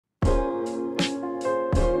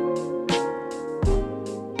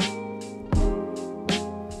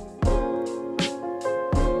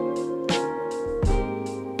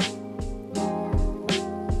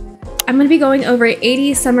I'm going to be going over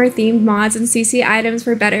 80 summer themed mods and CC items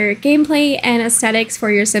for better gameplay and aesthetics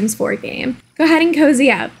for your Sims 4 game. Go ahead and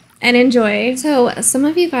cozy up and enjoy. So some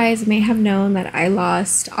of you guys may have known that I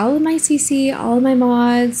lost all of my CC, all of my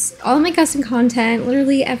mods, all of my custom content,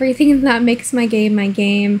 literally everything that makes my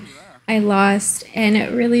game I lost, and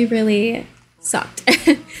it really sucked.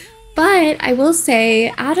 But I will say,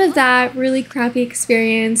 out of that really crappy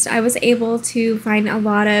experience, I was able to find a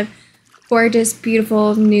lot of gorgeous,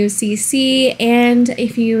 beautiful new CC and a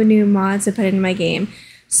few new mods to put in my game.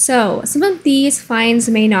 So some of these finds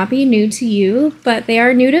may not be new to you, but they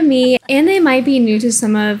are new to me, and they might be new to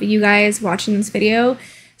some of you guys watching this video.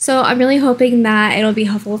 So I'm really hoping that it'll be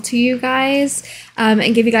helpful to you guys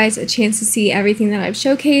and give you guys a chance to see everything that I've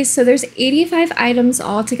showcased. So there's 85 items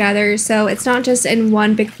all together, so it's not just in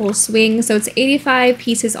one big full swing. So it's 85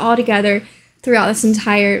 pieces all together throughout this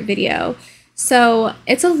entire video. So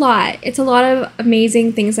it's a lot. It's a lot of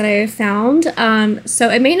amazing things that I have found. So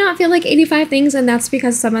it may not feel like 85 things, and that's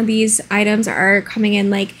because some of these items are coming in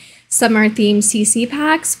like summer themed CC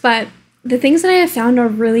packs, but the things that I have found are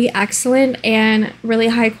really excellent and really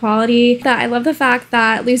high quality. That I love the fact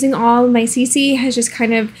that losing all of my CC has just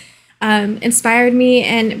kind of inspired me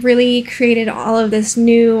and really created all these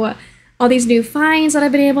new finds that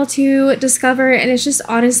I've been able to discover, and it's just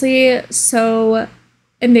honestly so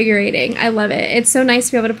invigorating. I love it. It's so nice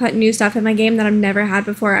to be able to put new stuff in my game that I've never had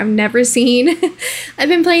before. I've never seen. I've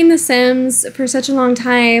been playing The Sims for such a long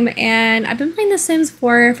time, and I've been playing The Sims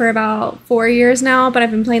for about 4 years now, but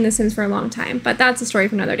I've been playing The Sims for a long time, but that's a story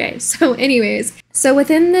for another day. So anyways, so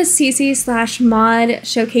within this CC/mod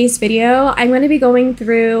showcase video, I'm going to be going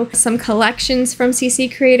through some collections from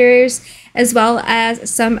CC creators, as well as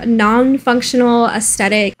some non-functional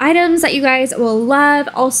aesthetic items that you guys will love.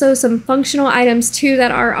 Also some functional items too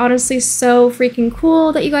that are honestly so freaking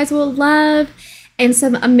cool that you guys will love. And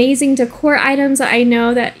some amazing decor items that I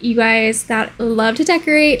know that you guys that love to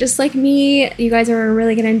decorate, just like me, you guys are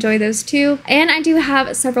really going to enjoy those too. And I do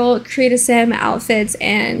have several Create a Sim outfits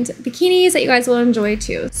and bikinis that you guys will enjoy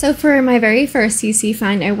too. So for my very first CC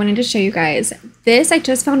find, I wanted to show you guys this. I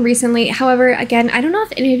just found recently. However, again, I don't know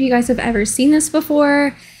if any of you guys have ever seen this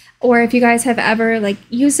before, or if you guys have ever like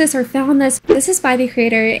used this or found this. This is by the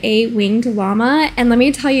creator A Winged Llama, and let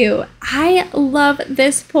me tell you, I love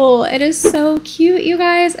this pool. It is so cute, you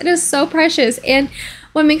guys. It is so precious, and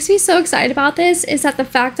what makes me so excited about this is that the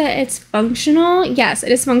fact that it's functional. Yes,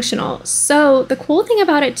 it is functional. So the cool thing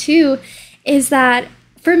about it too is that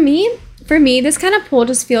for me, this kind of pool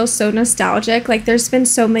just feels so nostalgic. Like there's been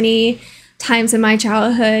so many times in my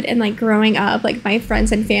childhood and like growing up, like my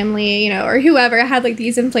friends and family, you know, or whoever had like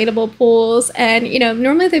these inflatable pools, and you know,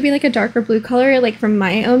 normally they'd be like a darker blue color, like from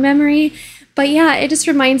my own memory. But yeah, it just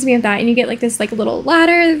reminds me of that, and you get like this like little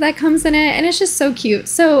ladder that comes in it, and it's just so cute.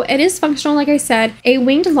 So it is functional, like I said. A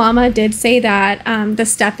Winged Llama did say that the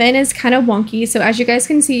step-in is kind of wonky, so as you guys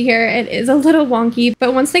can see here, it is a little wonky,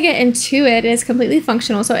 but once they get into it, it's completely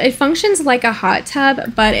functional. So it functions like a hot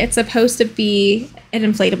tub, but it's supposed to be an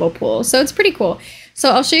inflatable pool, so it's pretty cool.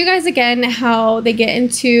 So I'll show you guys again how they get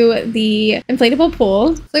into the inflatable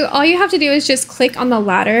pool. So all you have to do is just click on the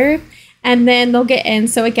ladder, and then they'll get in.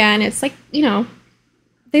 So again, it's like, you know,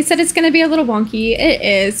 they said it's going to be a little wonky. It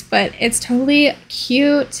is, but it's totally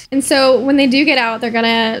cute. And so when they do get out, they're going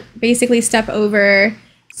to basically step over.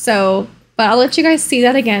 So, but I'll let you guys see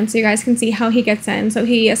that again so you guys can see how he gets in. So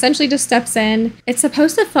he essentially just steps in. It's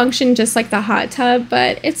supposed to function just like the hot tub,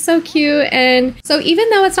 but it's so cute. And so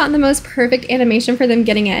even though it's not the most perfect animation for them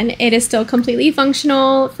getting in, it is still completely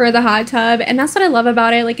functional for the hot tub. And that's what I love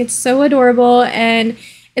about it. Like, it's so adorable and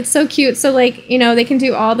it's so cute. So like, you know, they can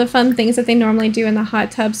do all the fun things that they normally do in the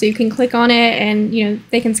hot tub. So you can click on it and, you know,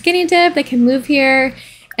 they can skinny dip, they can move here,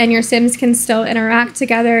 and your Sims can still interact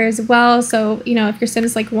together as well. So, you know, if your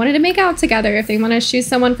Sims like wanted to make out together, if they want to choose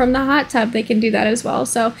someone from the hot tub, they can do that as well.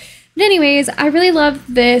 So, but anyways, I really love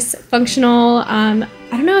this functional, I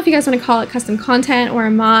don't know if you guys want to call it custom content or a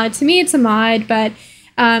mod. To me, it's a mod, but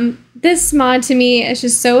this mod to me is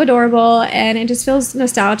just so adorable, and it just feels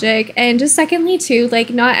nostalgic. And just secondly too, like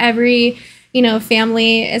not every, you know,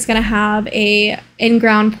 family is gonna have a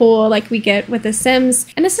in-ground pool like we get with The Sims.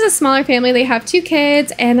 And this is a smaller family. They have 2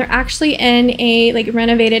 kids, and they're actually in a like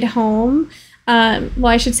renovated home. Well,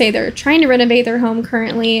 I should say they're trying to renovate their home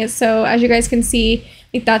currently. So as you guys can see,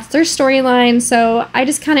 like that's their storyline. So I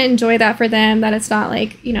just kind of enjoy that for them, that it's not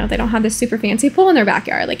like, you know, they don't have this super fancy pool in their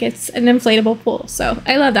backyard. Like it's an inflatable pool. So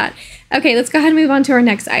I love that. Okay, let's go ahead and move on to our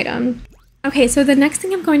next item. Okay, so the next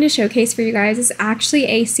thing I'm going to showcase for you guys is actually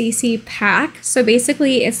a CC pack. So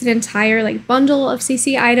basically it's an entire like bundle of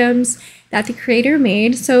CC items, that the creator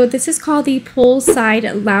made. So this is called the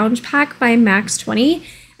Poolside Lounge Pack by Max20.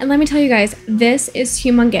 And let me tell you guys, this is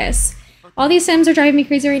humongous. All these Sims are driving me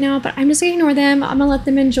crazy right now, but I'm just gonna ignore them. I'm gonna let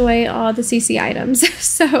them enjoy all the CC items.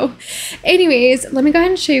 So anyways, let me go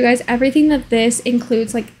ahead and show you guys everything that this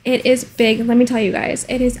includes. Like, it is big. Let me tell you guys,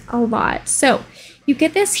 it is a lot. So you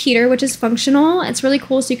get this heater, which is functional. It's really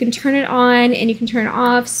cool. So you can turn it on and you can turn it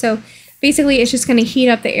off. So basically it's just gonna heat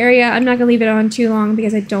up the area. I'm not gonna leave it on too long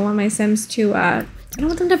because I don't want my Sims to, I don't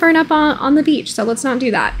want them to burn up on the beach, so let's not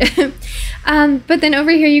do that. But then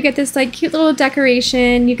over here you get this like cute little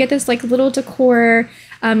decoration. You get this like little decor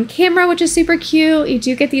camera, which is super cute. You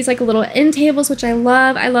do get these like little end tables, which I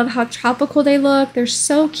love. I love how tropical they look. They're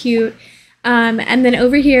so cute. And then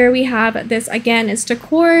over here we have this, again, it's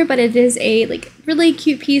decor, but it is a like really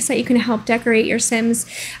cute piece that you can help decorate your Sims,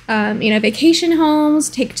 vacation homes,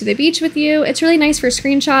 take to the beach with you. It's really nice for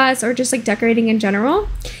screenshots or just like decorating in general.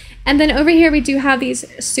 And then over here we do have these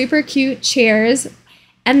super cute chairs.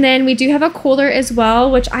 And then we do have a cooler as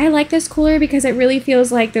well, which I like this cooler because it really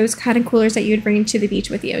feels like those kind of coolers that you would bring to the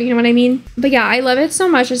beach with you. You know what I mean? But yeah, I love it so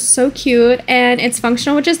much. It's so cute and it's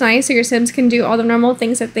functional, which is nice. So your Sims can do all the normal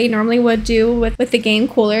things that they normally would do with the game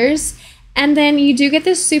coolers. And then you do get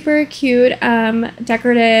this super cute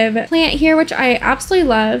decorative plant here, which I absolutely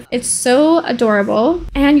love. It's so adorable.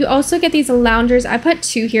 And you also get these loungers. I put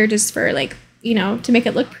 2 here just for like, to make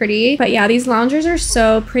it look pretty. But yeah, these loungers are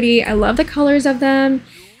so pretty. I love the colors of them.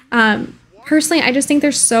 Personally, I just think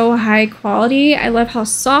they're so high quality. I love how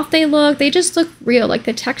soft they look. They just look real. Like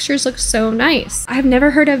the textures look so nice. I've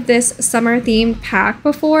never heard of this summer themed pack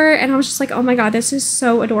before, and I was just like, oh my god, this is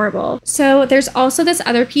so adorable. So there's also this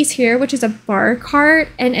other piece here, which is a bar cart,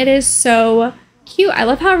 and it is so cute. I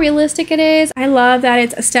love how realistic it is. I love that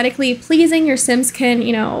it's aesthetically pleasing. Your Sims can,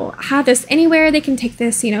 have this anywhere. They can take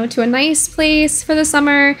this, to a nice place for the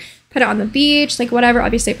summer, put it on the beach, like whatever.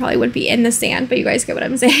 Obviously, it probably would be in the sand, but you guys get what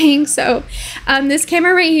I'm saying. So this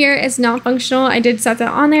camera right here is not functional. I did set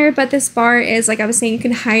that on there, but this bar is, like I was saying, you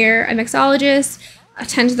can hire a mixologist,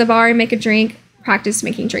 attend to the bar, make a drink, practice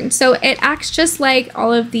making drinks. So it acts just like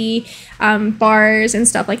all of the bars and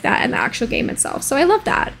stuff like that in the actual game itself. So I love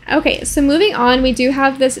that. Okay, so moving on, we do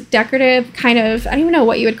have this decorative kind of, I don't even know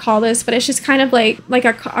what you would call this, but it's just kind of like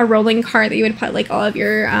a rolling cart that you would put like all of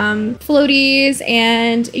your floaties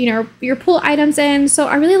and your pool items in. So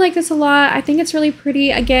I really like this a lot. I think it's really pretty.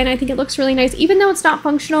 Again, I think it looks really nice, even though it's not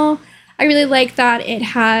functional. I really like that it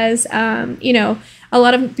has a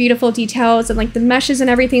lot of beautiful details, and like the meshes and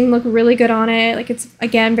everything look really good on it. Like it's,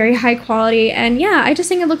 again, very high quality, and yeah, I just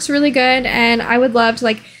think it looks really good, and I would love to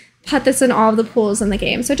like put this in all of the pools in the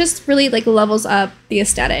game. So it just really like levels up the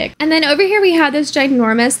aesthetic. And then over here we have this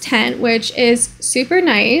ginormous tent, which is super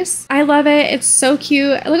nice. I love it. It's so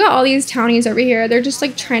cute. Look at all these townies over here. They're just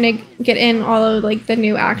like trying to get in all of like the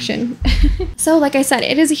new action. So like I said,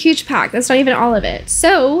 it is a huge pack. That's not even all of it.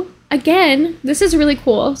 So again, this is really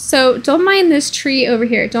cool. So don't mind this tree over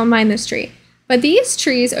here. Don't mind this tree. But these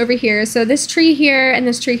trees over here, so this tree here and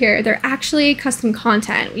this tree here, they're actually custom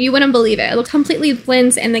content. You wouldn't believe it. It looks completely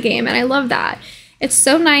blends in the game, and I love that. It's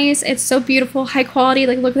so nice. It's so beautiful, high quality.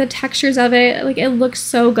 Like, look at the textures of it. Like, it looks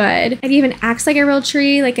so good. It even acts like a real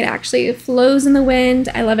tree. Like, it actually flows in the wind.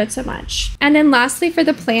 I love it so much. And then lastly, for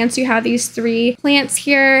the plants, you have these 3 plants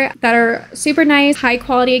here that are super nice, high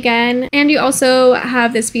quality again. And you also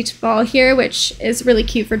have this beach ball here, which is really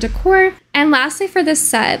cute for decor. And lastly, for this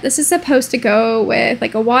set, this is supposed to go with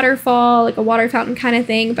like a waterfall, like a water fountain kind of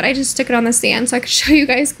thing, but I just stuck it on the sand so I could show you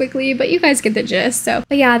guys quickly, but you guys get the gist. So,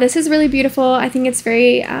 but yeah, this is really beautiful. I think it's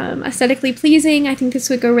very aesthetically pleasing. I think this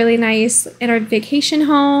would go really nice in our vacation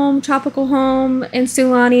home, tropical home, in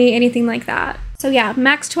Sulani, anything like that. So yeah,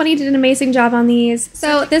 Max20 did an amazing job on these.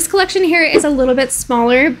 So this collection here is a little bit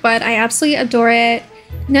smaller, but I absolutely adore it.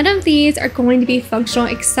 None of these are going to be functional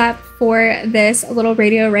except for this little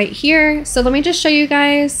radio right here. So let me just show you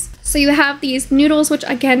guys. So you have these noodles, which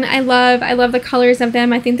again, I love. I love the colors of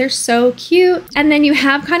them. I think they're so cute. And then you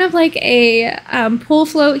have kind of like a pool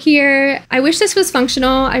float here. I wish this was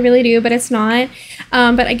functional. I really do, but it's not.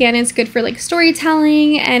 But again, it's good for like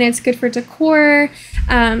storytelling and it's good for decor.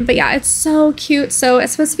 But yeah, it's so cute. So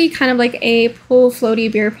it's supposed to be kind of like a pool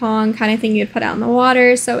floaty beer pong kind of thing you'd put out in the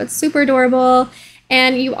water. So it's super adorable.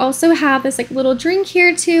 And you also have this like little drink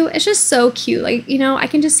here too. It's just so cute. Like, I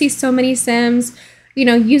can just see so many Sims,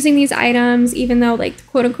 using these items, even though like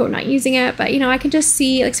quote unquote not using it. But, I can just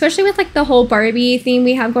see, like, especially with like the whole Barbie theme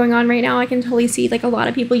we have going on right now, I can totally see like a lot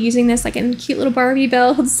of people using this like in cute little Barbie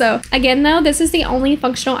builds. So again, though, this is the only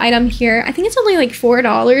functional item here. I think it's only like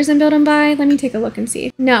 $4 in Build and Buy. Let me take a look and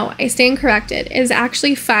see. No, I stand corrected. It is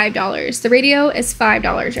actually $5. The radio is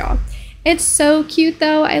 $5, y'all. It's so cute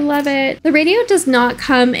though. I love it. The radio does not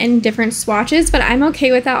come in different swatches, but I'm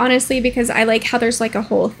okay with that honestly because I like how there's like a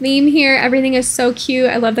whole theme here. Everything is so cute.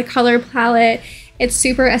 I love the color palette. It's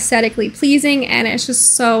super aesthetically pleasing and it's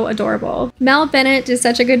just so adorable. Mel Bennett did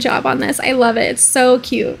such a good job on this. I love it. It's so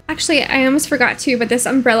cute. Actually, I almost forgot to, but this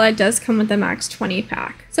umbrella does come with the Max 20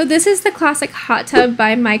 pack. So this is the classic hot tub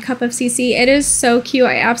by My Cup of CC. It is so cute.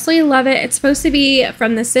 I absolutely love it. It's supposed to be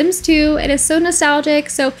from The Sims 2. It is so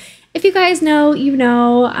nostalgic. So if you guys know, you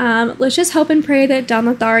know. Let's just hope and pray that Don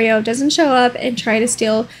Lothario doesn't show up and try to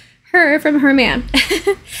steal her from her man.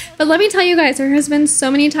 But let me tell you guys, there has been so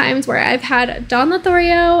many times where I've had Don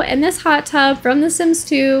Lothario and this hot tub from The Sims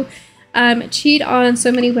 2 cheat on so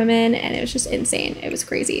many women, and it was just insane. It was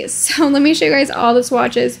crazy. So let me show you guys all the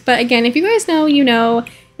swatches. But again, if you guys know, you know.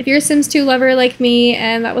 If you're a Sims 2 lover like me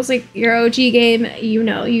and that was like your OG game, you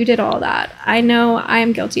know, you did all that. I know I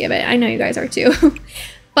am guilty of it. I know you guys are too.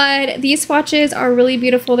 But these swatches are really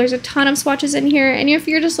beautiful. There's a ton of swatches in here. And if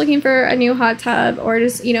you're just looking for a new hot tub or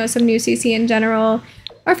just, you know, some new CC in general,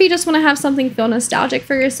 or if you just want to have something feel nostalgic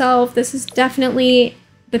for yourself, this is definitely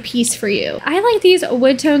the piece for you. I like these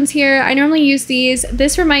wood tones here. I normally use these.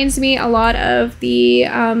 This reminds me a lot of the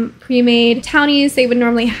pre-made townies. They would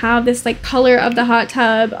normally have this like color of the hot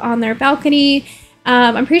tub on their balcony.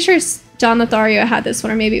 I'm pretty sure Don Lothario had this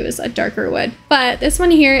one, or maybe it was a darker wood. But this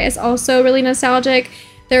one here is also really nostalgic.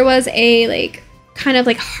 There was a like kind of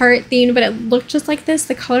like heart theme, but it looked just like this,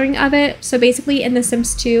 the coloring of it. So basically in The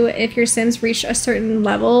Sims 2, if your Sims reached a certain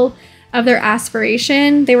level of their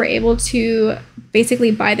aspiration, they were able to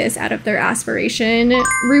basically buy this out of their aspiration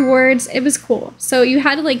rewards. It was cool. So you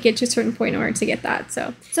had to like get to a certain point in order to get that.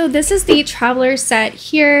 So this is the Traveler set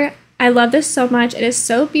here. I love this so much. It is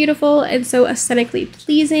so beautiful and so aesthetically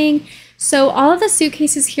pleasing. So all of the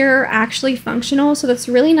suitcases here are actually functional, so that's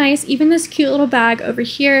really nice. Even this cute little bag over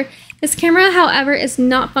here. This camera, however, is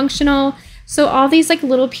not functional. So all these like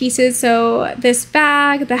little pieces, so this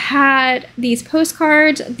bag, the hat, these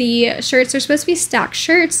postcards, the shirts, they're supposed to be stacked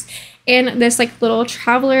shirts, and this like little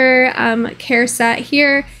traveler care set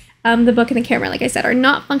here. The book and the camera, like I said, are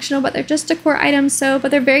not functional, but they're just decor items.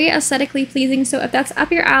 But they're very aesthetically pleasing. So if that's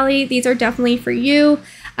up your alley, these are definitely for you.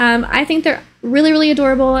 I think they're really, really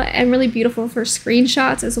adorable and really beautiful for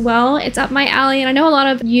screenshots as well. It's up my alley, and I know a lot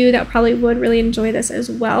of you that probably would really enjoy this as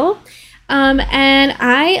well. And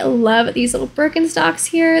I love these little Birkenstocks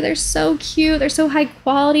here. They're so cute. They're so high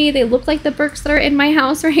quality. They look like the Birks that are in my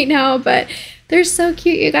house right now, but they're so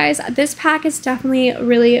cute, you guys. This pack is definitely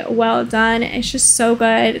really well done. It's just so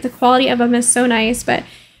good. The quality of them is so nice. But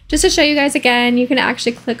just to show you guys again, you can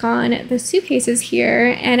actually click on the suitcases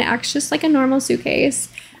here, and it acts just like a normal suitcase.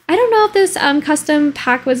 I don't know if this custom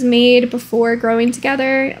pack was made before Growing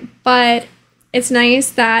Together, but it's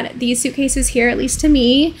nice that these suitcases here, at least to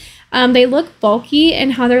me, they look bulky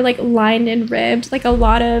in how they're like lined and ribbed. Like a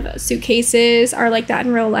lot of suitcases are like that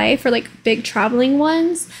in real life, or like big traveling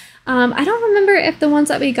ones. I don't remember if the ones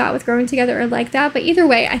that we got with Growing Together are like that, but either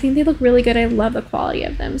way, I think they look really good. I love the quality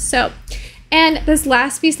of them. And this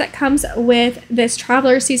last piece that comes with this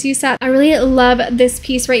Traveler CC set, I really love this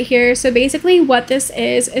piece right here. So basically what this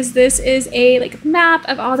is a like map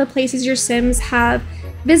of all the places your Sims have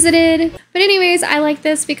visited. But anyways, I like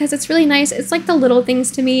this because it's really nice. It's like the little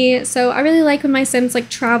things to me. So I really like when my Sims like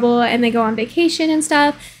travel and they go on vacation and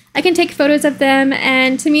stuff. I can take photos of them,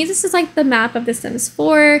 and to me this is like the map of The Sims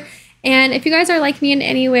 4. And if you guys are like me in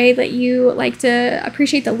any way that you like to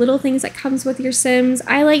appreciate the little things that comes with your Sims,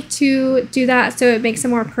 I like to do that so it makes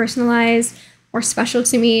them more personalized, more special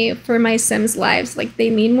to me for my Sims' lives. Like they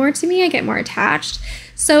mean more to me, I get more attached.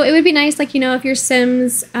 So it would be nice, like, you know, if your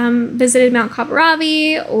Sims visited Mount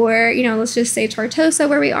Kaparavi, or, you know, let's just say Tortosa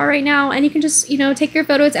where we are right now, and you can just, you know, take your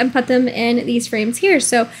photos and put them in these frames here.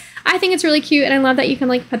 So I think it's really cute, and I love that you can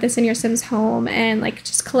like put this in your Sims home and like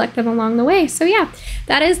just collect them along the way. So yeah,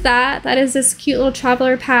 that is this cute little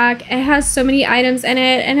traveler pack. It has so many items in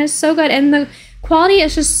it, and it's so good, and the quality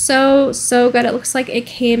is just so good. It looks like it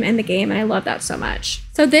came in the game, and I love that so much.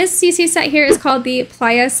 So this CC set here is called the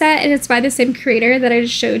Playa set, and it's by the same creator that I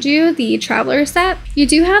just showed you, the Traveler set. You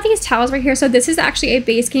do have these towels right here. So this is actually a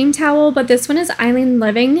base game towel, but this one is Island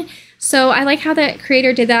Living. So I like how the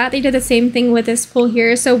creator did that. They did the same thing with this pool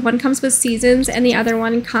here. So one comes with seasons and the other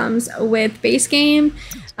one comes with base game.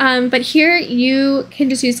 But here you can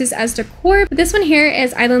just use this as decor. But this one here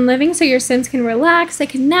is Island Living, so your Sims can relax, they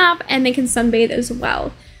can nap, and they can sunbathe as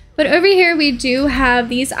well. But over here we do have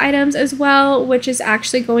these items as well, which is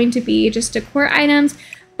actually going to be just decor items.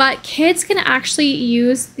 But kids can actually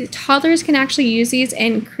use, toddlers can actually use these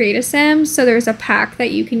in Create a Sim. So there's a pack that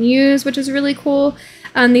you can use, which is really cool.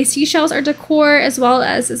 These seashells are decor, as well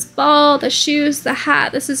as this ball, the shoes, the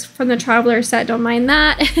hat. This is from the Traveler set, don't mind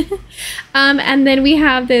that. And then we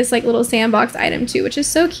have this like little sandbox item too, which is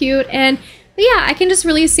so cute. And but yeah, I can just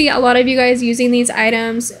really see a lot of you guys using these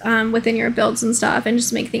items within your builds and stuff, and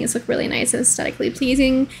just make things look really nice and aesthetically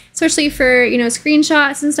pleasing, especially for, you know,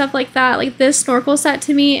 screenshots and stuff like that. Like this snorkel set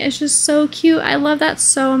to me is just so cute. I love that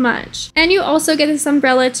so much. And you also get this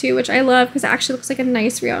umbrella too, which I love because it actually looks like a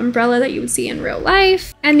nice real umbrella that you would see in real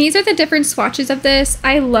life. And these are the different swatches of this.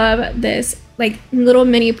 I love this like little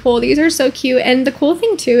mini pool. These are so cute. And the cool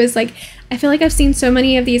thing too is like, I feel like I've seen so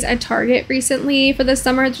many of these at Target recently for the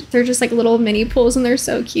summer. They're just like little mini pools and they're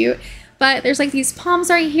so cute. But there's like these palms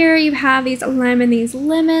right here. You have these these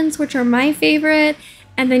lemons, which are my favorite.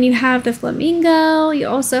 And then you have the flamingo. You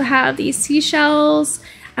also have these seashells,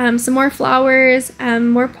 some more flowers,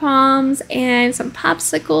 more palms, and some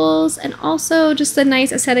popsicles. And also just a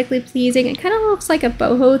nice aesthetically pleasing. It kind of looks like a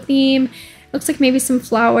boho theme. Looks like maybe some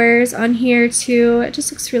flowers on here too. It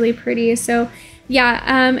just looks really pretty. So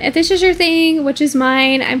yeah, if this is your thing, which is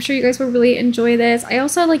mine, I'm sure you guys will really enjoy this. I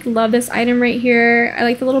also like love this item right here. I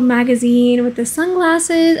like the little magazine with the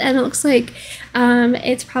sunglasses, and it looks like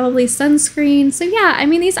it's probably sunscreen. So yeah, I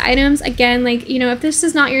mean, these items, again, like, you know, if this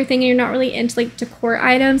is not your thing and you're not really into like decor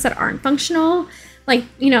items that aren't functional, like,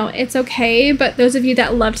 you know, it's okay. But those of you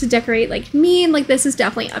that love to decorate like me, like this is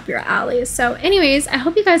definitely up your alley. So anyways, I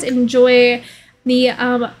hope you guys enjoy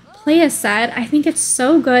the Playa set. I think it's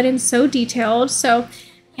so good and so detailed. So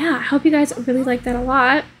yeah, I hope you guys really like that a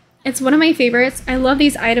lot. It's one of my favorites. I love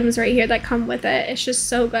these items right here that come with it. It's just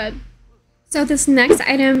so good. So this next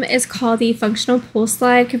item is called the Functional Pool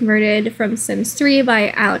Slide, converted from Sims 3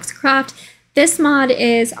 by Alex Croft. This mod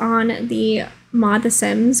is on the Mod The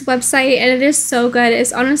Sims website, and it is so good.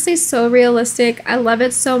 It's honestly so realistic. I love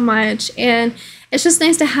it so much, and it's just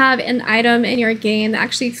nice to have an item in your game that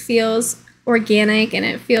actually feels organic, and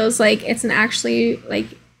it feels like it's actually like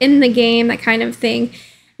in the game, that kind of thing.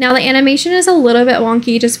 Now the animation is a little bit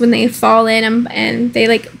wonky just when they fall in and they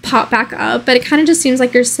like pop back up, but it kind of just seems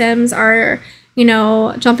like your Sims are, you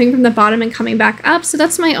know, jumping from the bottom and coming back up. So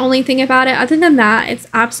that's my only thing about it. Other than that, it's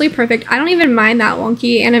absolutely perfect. I don't even mind that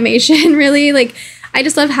wonky animation really. Like, I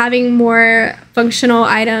just love having more functional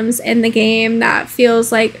items in the game that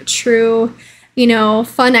feels like true, you know,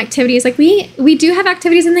 fun activities. Like we do have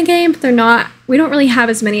activities in the game, but we don't really have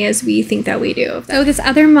as many as we think that we do. So this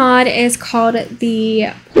other mod is called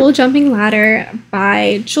the Pool Jumping Ladder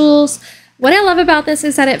by Jules. What I love about this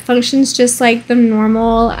is that it functions just like the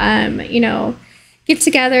normal, you know, get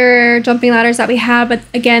together jumping ladders that we have. But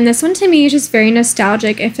again, this one to me is just very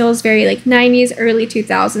nostalgic. It feels very like 90s, early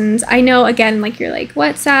 2000s. I know, again, like you're like,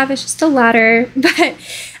 what, Sav? It's just a ladder. But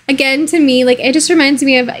again, to me, like, it just reminds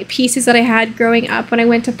me of pieces that I had growing up when I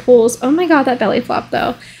went to pools. Oh my god, that belly flop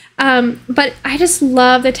though. But I just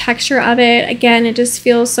love the texture of it. Again, it just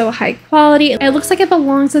feels so high quality. It looks like it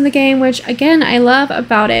belongs in the game, which again, I love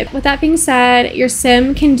about it. With that being said, your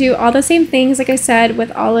sim can do all the same things, like I said,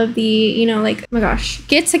 with all of the, you know, like, oh my gosh,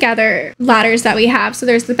 get together ladders that we have. So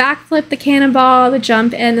there's the backflip, the cannonball, the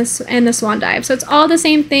jump, and the swan dive. So it's all the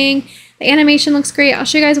same thing. The animation looks great. I'll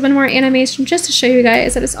show you guys one more animation just to show you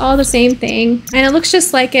guys that it's all the same thing. And it looks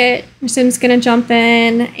just like it. Your Sim's gonna jump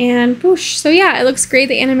in and boosh. So yeah, it looks great.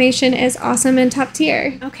 The animation is awesome and top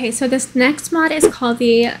tier. Okay, so this next mod is called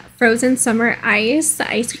the Frozen Summer Ice, the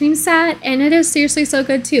ice cream set. And it is seriously so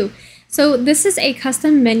good too. So this is a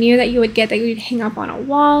custom menu that you would get that you would hang up on a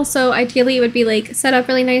wall. So ideally it would be like set up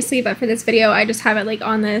really nicely, but for this video, I just have it like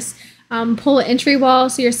on this pull entry wall,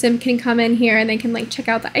 so your sim can come in here and they can like check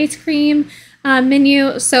out the ice cream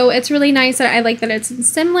menu. So it's really nice. That I like that it's in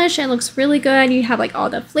Simlish and it looks really good. You have like all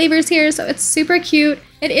the flavors here, so it's super cute.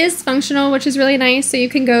 It is functional, which is really nice. So you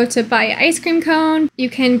can go to buy an ice cream cone, you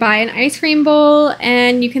can buy an ice cream bowl,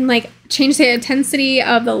 and you can like change the intensity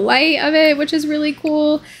of the light of it, which is really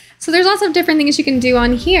cool. So there's lots of different things you can do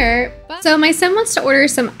on here. So my son wants to order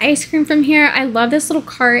some ice cream from here. I love this little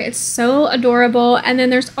cart. It's so adorable. And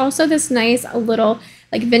then there's also this nice little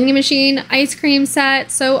like vending machine ice cream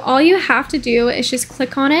set. So all you have to do is just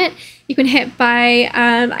click on it. You can hit buy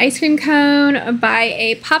ice cream cone, buy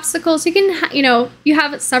a popsicle. So you can, you know, you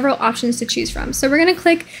have several options to choose from. So we're gonna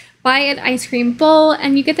click buy an ice cream bowl,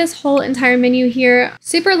 and you get this whole entire menu here.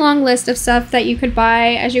 Super long list of stuff that you could buy.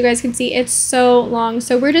 As you guys can see, it's so long.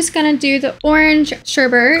 So we're just gonna do the orange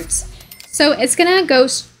sherbet. So it's gonna go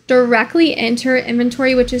directly into our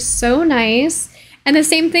inventory, which is so nice. And the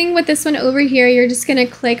same thing with this one over here. You're just gonna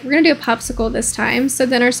click, we're gonna do a popsicle this time. So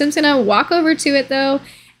then our sim's gonna walk over to it though,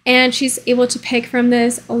 and she's able to pick from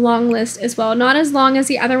this long list as well. Not as long as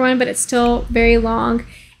the other one, but it's still very long.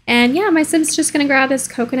 And yeah, my Sim's just gonna grab this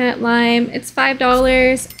coconut lime. It's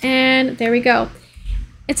 $5 and there we go.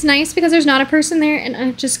 It's nice because there's not a person there and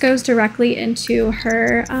it just goes directly into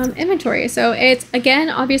her inventory. So it's, again,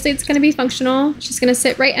 obviously it's going to be functional. She's going to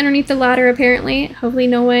sit right underneath the ladder apparently. Hopefully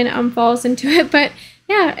no one falls into it, but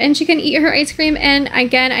yeah, and she can eat her ice cream. And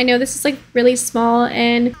again, I know this is like really small,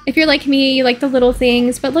 and if you're like me, you like the little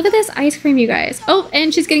things, but look at this ice cream, you guys. Oh,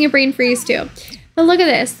 and she's getting a brain freeze too. But look at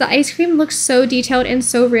this. The ice cream looks so detailed and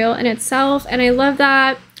so real in itself, and I love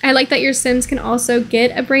that. I like that your Sims can also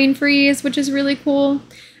get a brain freeze, which is really cool.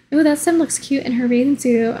 Oh, that Sim looks cute in her bathing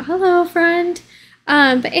suit. Hello, friend.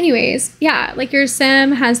 But anyways, yeah, like your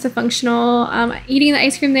Sim has the functional eating the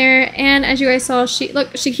ice cream there, and as you guys saw, she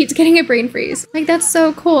keeps getting a brain freeze. Like, that's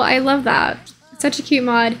so cool. I love that. Such a cute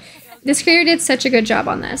mod. This creator did such a good job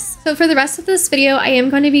on this. So for the rest of this video, I am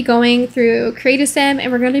going to be going through Create a Sim,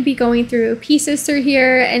 and we're going to be going through pieces through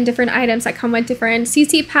here and different items that come with different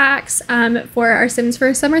CC packs for our Sims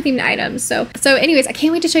for summer themed items. So anyways, I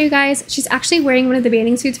can't wait to show you guys. She's actually wearing one of the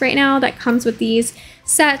bathing suits right now that comes with these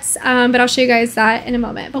sets, but I'll show you guys that in a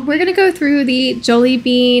moment. But we're going to go through the Jolie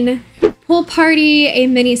Bean Pool Party, a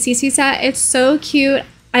mini CC set. It's so cute.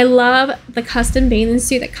 I love the custom bathing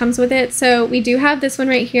suit that comes with it. So we do have this one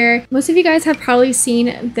right here. Most of you guys have probably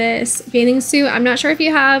seen this bathing suit. I'm not sure if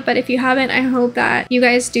you have, but if you haven't, I hope that you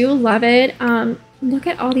guys do love it. Look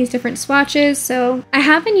at all these different swatches. So I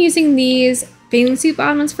have been using these bathing suit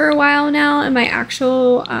bottoms for a while now in my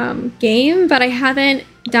actual game, but I haven't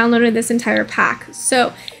downloaded this entire pack.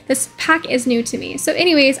 So this pack is new to me. So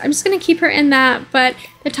anyways, I'm just going to keep her in that, but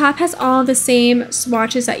the top has all the same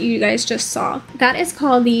swatches that you guys just saw. That is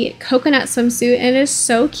called the Coconut Swimsuit, and it is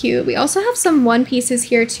so cute. We also have some one pieces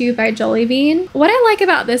here too by Jolie Bean. What I like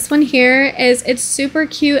about this one here is it's super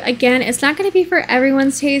cute. Again, it's not going to be for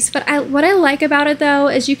everyone's taste, but what I like about it though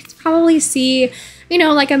is you can probably see, you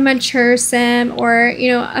know, like a mature Sim, or,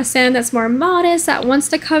 you know, a Sim that's more modest, that wants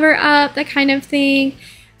to cover up, that kind of thing.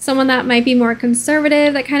 Someone that might be more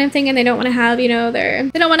conservative, that kind of thing, and they don't want to have, you know, they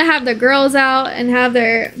don't want to have their girls out and have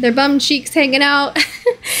their bum cheeks hanging out.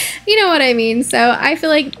 You know what I mean? So I feel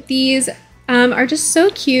like these are just so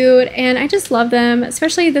cute, and I just love them,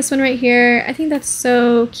 especially this one right here. I think that's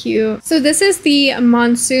so cute. So this is the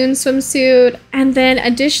Monsoon swimsuit, and then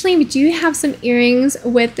additionally we do have some earrings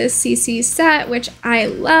with this CC set, which I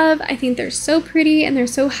love. I think they're so pretty and they're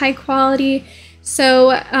so high quality.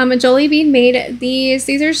 So Jolie Bean made these.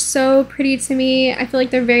 These are so pretty to me. I feel like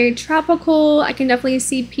they're very tropical. I can definitely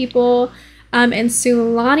see people in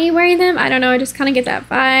Sulani wearing them. I don't know, I just kind of get that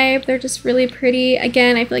vibe. They're just really pretty.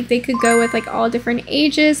 Again, I feel like they could go with like all different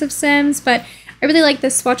ages of Sims, but I really like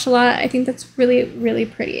this swatch a lot. I think that's really, really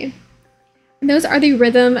pretty. And those are the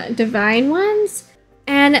Rhythm Divine ones.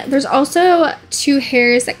 And there's also 2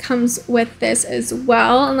 hairs that comes with this as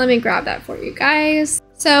well. And let me grab that for you guys.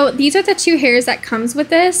 So these are the 2 hairs that comes with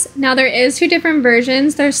this. Now there is 2 different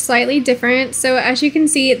versions. They're slightly different. So as you can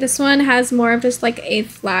see, this one has more of just like a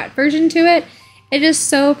flat version to it. It is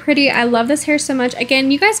so pretty. I love this hair so much.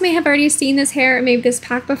 Again, you guys may have already seen this hair or maybe this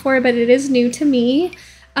pack before, but it is new to me.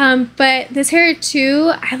 But this hair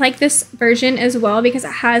too, I like this version as well because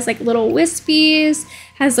it has like little wispies,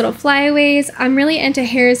 has little flyaways. I'm really into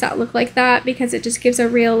hairs that look like that because it just gives a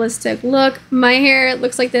realistic look. My hair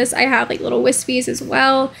looks like this. I have like little wispies as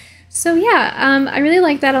well. So yeah, I really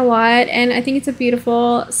like that a lot, and I think it's a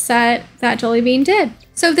beautiful set that Jolie Bean did.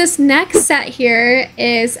 So this next set here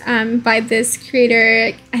is by this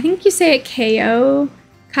creator. I think you say it Kayo.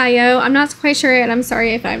 I'm not quite sure, and I'm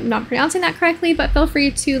sorry if I'm not pronouncing that correctly, but feel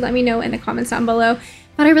free to let me know in the comments down below.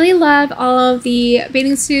 But I really love all of the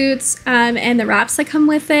bathing suits and the wraps that come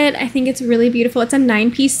with it. I think it's really beautiful. It's a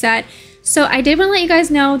 9-piece set. So I did want to let you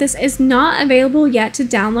guys know this is not available yet to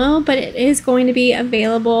download, but it is going to be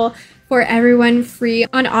available for everyone free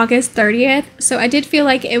on August 30th. So I did feel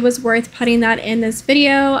like it was worth putting that in this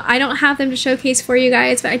video. I don't have them to showcase for you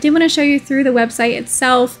guys, but I did want to show you through the website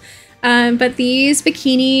itself. But these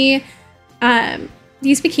bikinis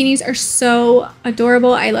are so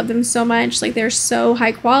adorable. I love them so much. Like, they're so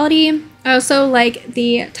high quality. I also like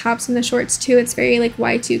the tops and the shorts too. It's very like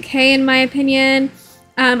Y2K in my opinion.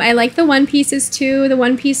 I like the one pieces too. The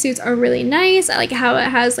one piece suits are really nice. I like how it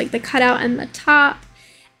has like the cutout and the top.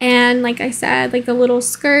 And like I said, like the little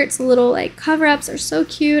skirts, the little like cover-ups are so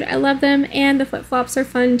cute. I love them. And the flip-flops are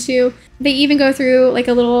fun too. They even go through like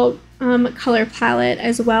a little color palette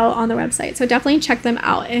as well on the website. So definitely check them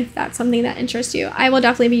out if that's something that interests you. I will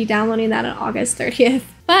definitely be downloading that on August 30th.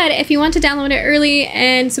 But if you want to download it early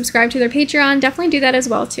and subscribe to their Patreon, definitely do that as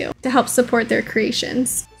well too to help support their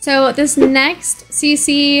creations. So this next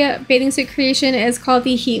CC bathing suit creation is called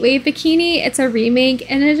the Heat Wave Bikini. It's a remake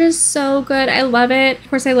and it is so good. I love it. Of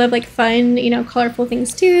course, I love like fun, you know, colorful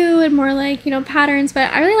things too, and more like, you know, patterns.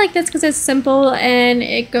 But I really like this because it's simple and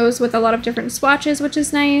it goes with a lot of different swatches, which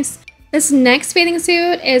is nice. This next bathing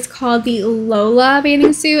suit is called the Lola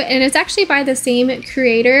bathing suit, and it's actually by the same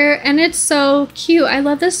creator, and it's so cute. I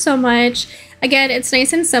love this so much. Again, it's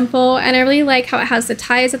nice and simple, and I really like how it has the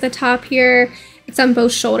ties at the top here. It's on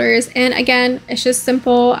both shoulders, and again, it's just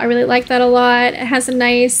simple. I really like that a lot. It has a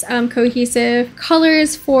nice cohesive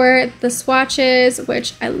colors for the swatches,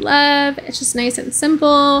 which I love. It's just nice and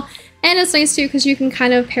simple, and it's nice too because you can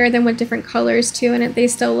kind of pair them with different colors too, and they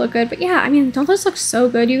still look good. But yeah, I mean, don't those look so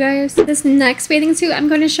good, you guys? This next bathing suit I'm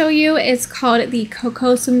going to show you is called the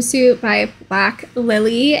Cocoa Swimsuit by Black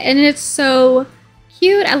Lily, and it's so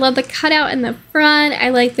cute. I love the cutout in the front. I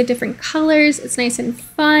like the different colors. It's nice and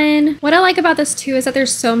fun. What I like about this too is that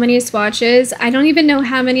there's so many swatches. I don't even know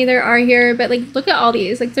how many there are here, but like look at all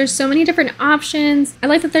these. Like there's so many different options. I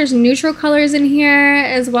like that there's neutral colors in here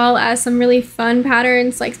as well as some really fun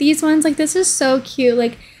patterns like these ones. Like this is so cute.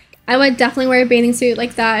 Like I would definitely wear a bathing suit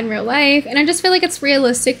like that in real life, and I just feel like it's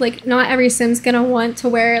realistic. Like not every sim's gonna want to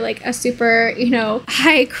wear like a super, you know,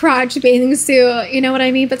 high crotch bathing suit, you know what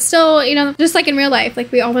I mean? But still, you know, just like in real life,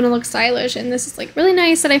 like we all want to look stylish, and this is like really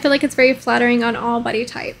nice, and I feel like it's very flattering on all body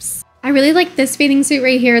types. I really like this bathing suit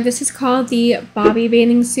right here. This is called the Bobby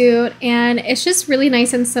bathing suit, and it's just really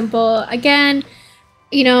nice and simple. Again,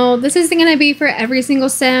 you know, this isn't going to be for every single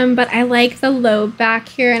sim, but I like the low back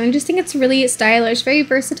here, and I just think it's really stylish, very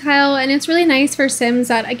versatile, and it's really nice for sims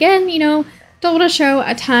that, again, you know, don't want to show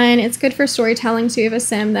a ton. It's good for storytelling, so you have a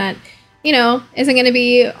sim that, you know, isn't going to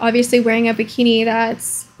be obviously wearing a bikini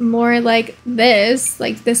that's more like this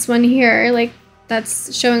one here, like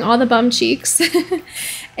that's showing all the bum cheeks.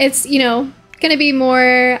 It's, you know, going to be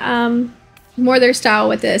more their style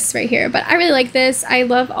with this right here, but I really like this. I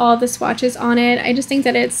love all the swatches on it. I just think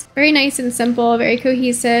that it's very nice and simple, very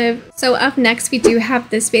cohesive. So up next we do have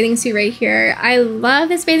this bathing suit right here. I love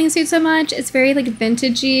this bathing suit so much. It's very like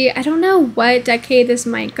vintagey. I don't know what decade this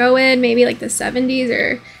might go in, maybe like the 70s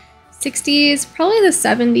or 60s, probably the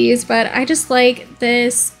 70s, but I just like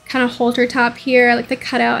this kind of halter top here. I like the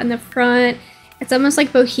cutout in the front. It's almost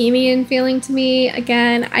like bohemian feeling to me.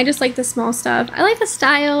 Again, I just like the small stuff. I like the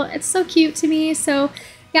style. It's so cute to me. So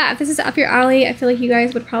yeah, if this is up your alley, I feel like you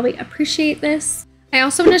guys would probably appreciate this. I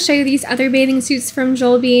also want to show you these other bathing suits from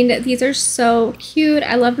Jolbean. These are so cute.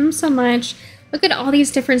 I love them so much. Look at all these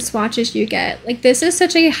different swatches you get. Like this is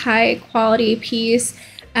such a high quality piece.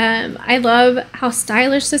 I love how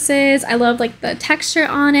stylish this is. I love like the texture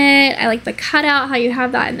on it. I like the cutout, how you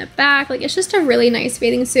have that in the back. Like it's just a really nice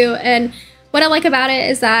bathing suit. And what I like about it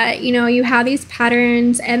is that, you know, you have these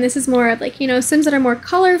patterns, and this is more of like, you know, sims that are more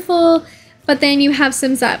colorful, but then you have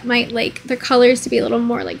sims that might like their colors to be a little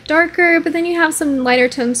more like darker, but then you have some lighter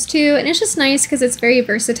tones too, and it's just nice because it's very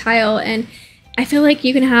versatile, and I feel like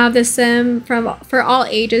you can have this sim for all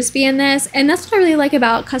ages be in this, and that's what I really like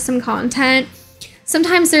about custom content.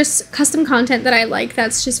 Sometimes there's custom content that I like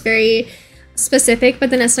that's just very specific,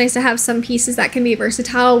 but then it's nice to have some pieces that can be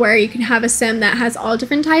versatile, where you can have a sim that has all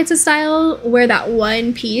different types of style wear that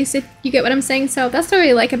one piece, if you get what I'm saying. So that's what I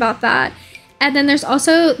really like about that. And then there's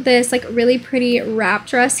also this like really pretty wrap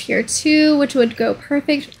dress here too, which would go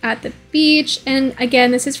perfect at the beach. And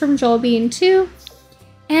again, this is from Jolbean too,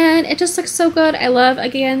 and it just looks so good. I love,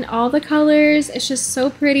 again, all the colors. It's just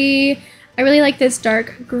so pretty. I really like this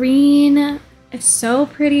dark green. It's so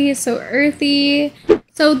pretty, so earthy.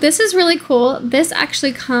 So this is really cool. This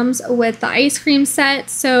actually comes with the ice cream set.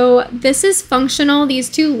 So this is functional, these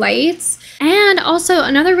two lights. And also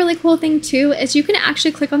another really cool thing too is you can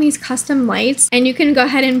actually click on these custom lights and you can go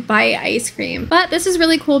ahead and buy ice cream. But this is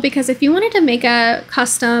really cool because if you wanted to make a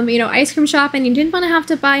custom, you know, ice cream shop and you didn't want to have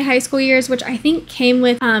to buy high school years, which I think came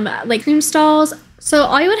with like cream stalls. So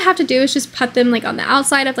all you would have to do is just put them like on the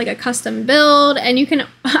outside of like a custom build, and you can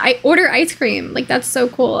order ice cream. Like that's so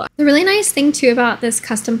cool. The really nice thing too about this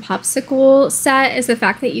custom popsicle set is the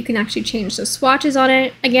fact that you can actually change the swatches on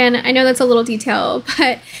it. Again, I know that's a little detail,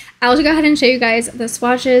 but I'll just go ahead and show you guys the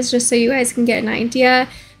swatches just so you guys can get an idea.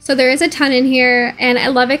 So there is a ton in here, and I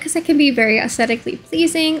love it because it can be very aesthetically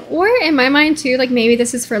pleasing, or in my mind too, like maybe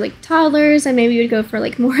this is for like toddlers, and maybe you would go for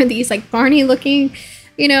like more of these like Barney looking,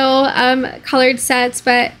 you know, colored sets.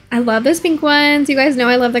 But I love those pink ones. You guys know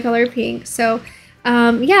I love the color pink, so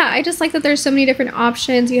Yeah, I just like that there's so many different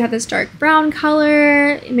options. You have this dark brown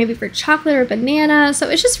color, maybe for chocolate or banana. So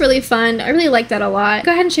it's just really fun. I really like that a lot.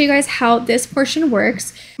 Go ahead and show you guys how this portion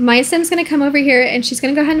works. My Sim's gonna come over here and she's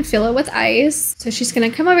gonna go ahead and fill it with ice. So she's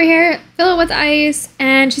gonna come over here, fill it with ice,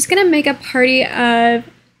 and she's gonna make a party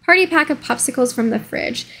pack of popsicles from the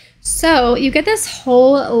fridge. So you get this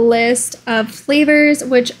whole list of flavors,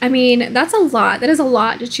 which, I mean, that's a lot. That is a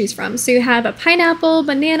lot to choose from. So you have a pineapple,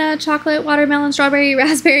 banana, chocolate, watermelon, strawberry,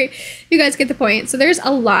 raspberry. You guys get the point. So there's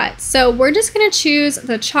a lot. So we're just going to choose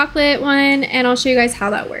the chocolate one, and I'll show you guys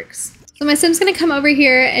how that works. So my Sim's going to come over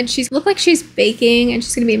here, and she's look like she's baking, and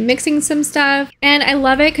she's going to be mixing some stuff. And I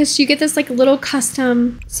love it because you get this like little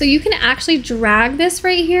custom. So you can actually drag this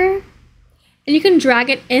right here, and you can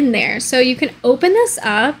drag it in there. So you can open this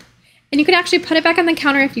up, and you can actually put it back on the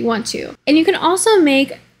counter if you want to. And you can also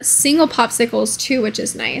make single popsicles too, which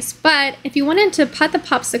is nice. But if you wanted to put the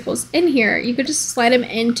popsicles in here, you could just slide them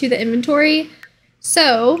into the inventory.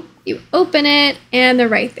 So you open it and they're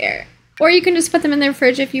right there. Or you can just put them in the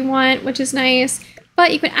fridge if you want, which is nice.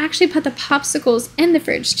 But you can actually put the popsicles in the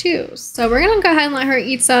fridge too. So we're gonna go ahead and let her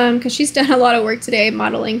eat some because she's done a lot of work today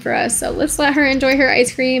modeling for us. So let's let her enjoy her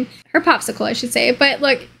ice cream, her popsicle, I should say. But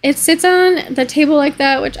look, it sits on the table like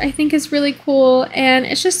that, which I think is really cool. And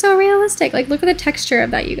it's just so realistic. Like, look at the texture of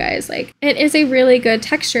that, you guys. Like, it is a really good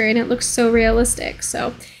texture and it looks so realistic.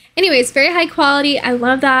 So anyways, very high quality. I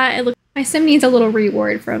love that. My Sim needs a little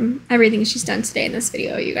reward from everything she's done today in this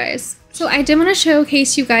video, you guys. So I did want to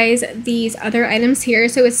showcase you guys these other items here.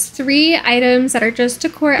 So it's 3 items that are just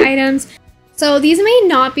decor items. So these may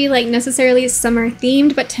not be like necessarily summer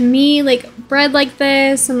themed, but to me, like bread like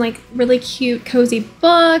this and like really cute cozy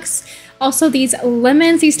books. Also these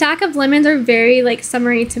lemons, these stack of lemons are very like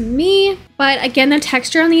summery to me. But again, the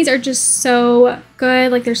texture on these are just so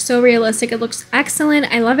good. Like, they're so realistic. It looks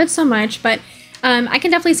excellent. I love it so much. But I can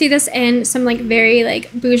definitely see this in some like very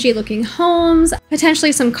like bougie looking homes,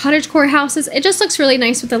 potentially some cottagecore houses. It just looks really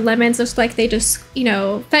nice with the lemons. Looks like they just, you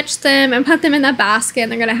know, fetched them and put them in that basket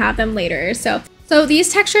and they're gonna have them later. So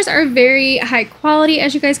these textures are very high quality,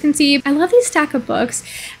 as you guys can see. I love these stack of books.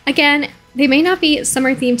 Again, they may not be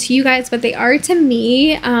summer themed to you guys, but they are to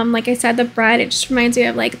me. Like I said, the bread, it just reminds me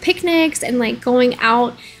of like picnics and like going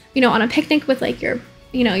out, you know, on a picnic with like your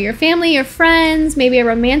family, your friends, maybe a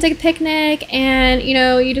romantic picnic, and you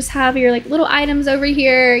know, you just have your like little items over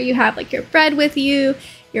here. You have like your bread with you,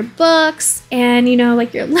 your books, and you know,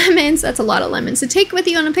 like your lemons. That's a lot of lemons to take with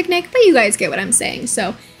you on a picnic, but you guys get what I'm saying.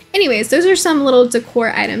 So anyways, those are some little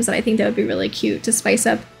decor items that I think that would be really cute to spice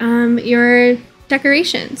up your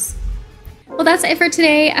decorations. Well, that's it for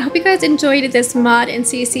today. I hope you guys enjoyed this mod and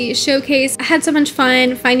CC showcase. I had so much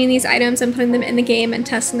fun finding these items and putting them in the game and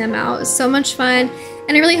testing them out. It was so much fun.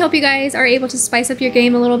 And I really hope you guys are able to spice up your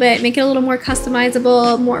game a little bit, make it a little more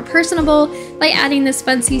customizable, more personable by adding this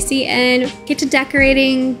fun CC in. Get to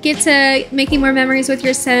decorating, get to making more memories with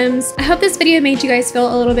your Sims. I hope this video made you guys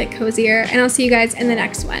feel a little bit cozier, and I'll see you guys in the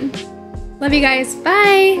next one. Love you guys.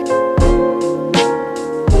 Bye!